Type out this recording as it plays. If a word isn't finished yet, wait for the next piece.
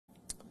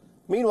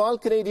Meanwhile,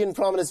 Canadian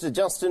Prime Minister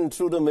Justin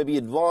Trudeau may be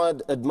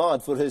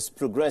admired for his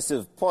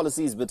progressive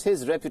policies, but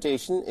his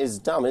reputation is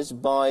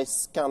damaged by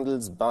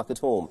scandals back at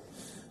home.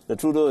 Now,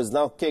 Trudeau has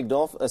now kicked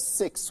off a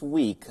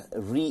 6-week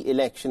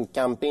re-election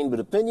campaign, but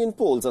opinion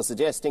polls are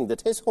suggesting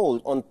that his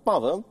hold on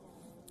power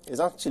is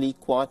actually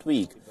quite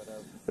weak.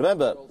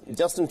 Remember,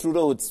 Justin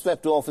Trudeau had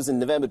swept to office in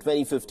November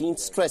 2015,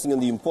 stressing on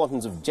the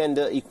importance of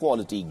gender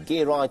equality,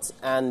 gay rights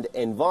and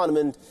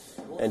environment,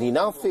 and he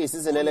now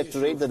faces an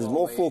electorate that is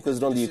more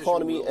focused on the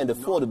economy and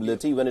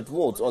affordability when it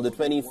votes on the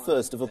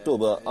 21st of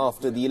October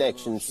after the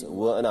elections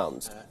were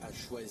announced.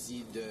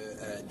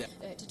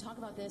 To talk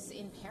about this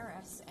in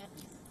Paris.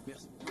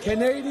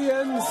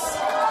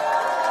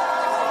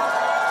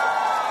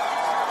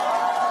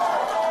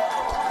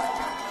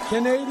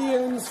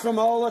 Canadians from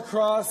all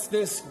across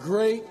this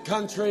great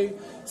country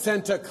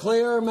sent a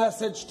clear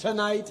message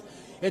tonight.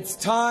 It's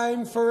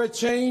time for a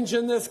change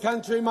in this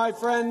country, my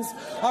friends,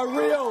 a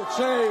real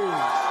change.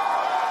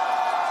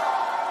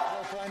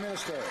 Prime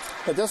Minister.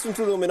 Justin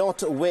Trudeau may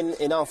not win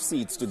enough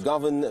seats to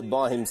govern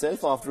by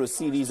himself after a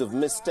series of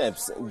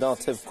missteps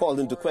that have called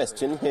into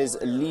question his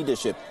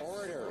leadership,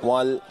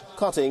 while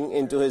cutting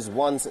into his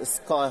once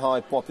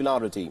sky-high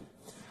popularity.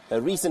 A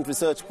recent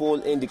research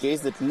poll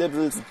indicates that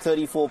Liberals at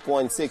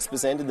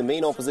 34.6% and the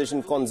main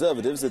opposition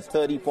Conservatives at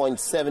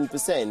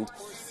 30.7%.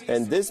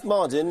 And this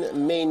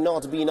margin may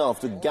not be enough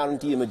to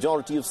guarantee a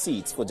majority of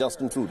seats for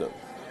Justin Trudeau.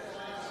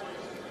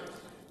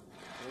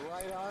 The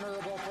Right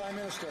Honourable Prime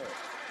Minister.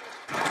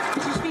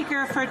 Mr.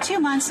 Speaker, for 2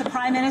 months the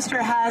Prime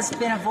Minister has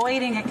been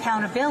avoiding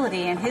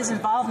accountability and his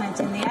involvement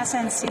in the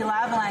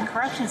SNC-Lavalin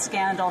corruption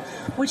scandal,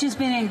 which has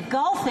been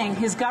engulfing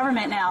his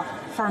government now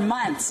for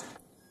months.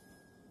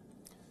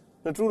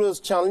 Now, Trudeau's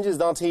challenge is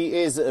that he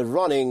is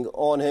running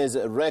on his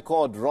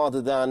record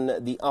rather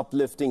than the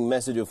uplifting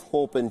message of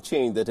hope and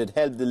change that had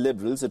helped the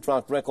Liberals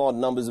attract record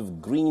numbers of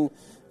Green,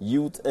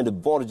 youth and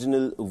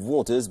Aboriginal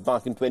voters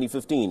back in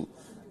 2015.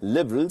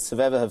 Liberals,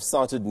 however, have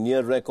cited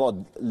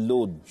near-record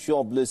low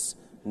jobless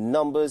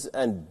numbers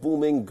and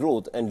booming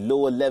growth and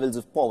lower levels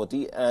of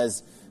poverty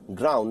as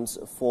grounds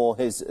for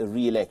his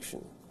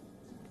re-election.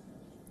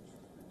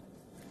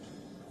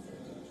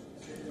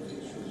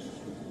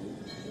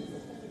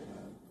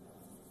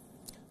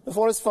 The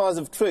forest fires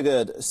have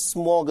triggered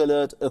smog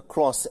alert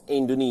across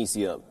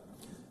Indonesia.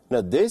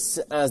 Now this,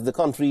 as the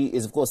country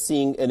is of course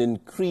seeing an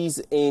increase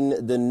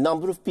in the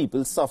number of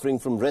people suffering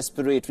from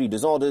respiratory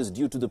disorders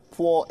due to the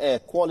poor air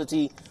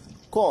quality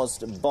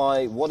caused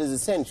by what is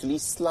essentially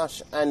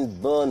slash and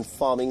burn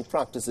farming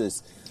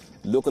practices.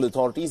 Local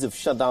authorities have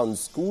shut down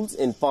schools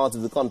in parts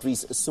of the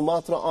country's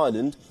Sumatra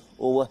island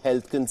over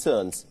health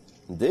concerns.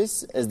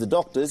 This as the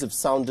doctors have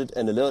sounded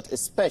an alert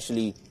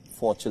especially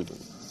for children.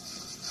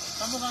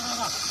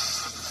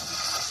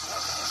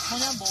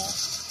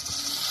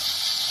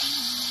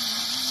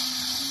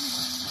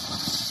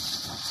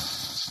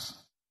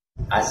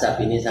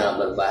 Asap ini sangat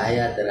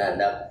berbahaya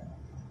terhadap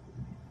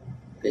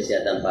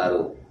kesehatan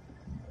paru.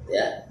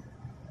 Ya,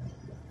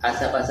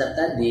 asap-asap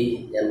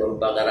tadi yang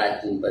merupakan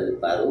racun pada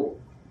paru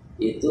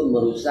itu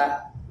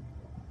merusak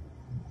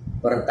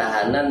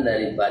pertahanan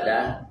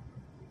daripada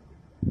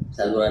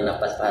saluran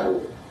napas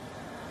paru.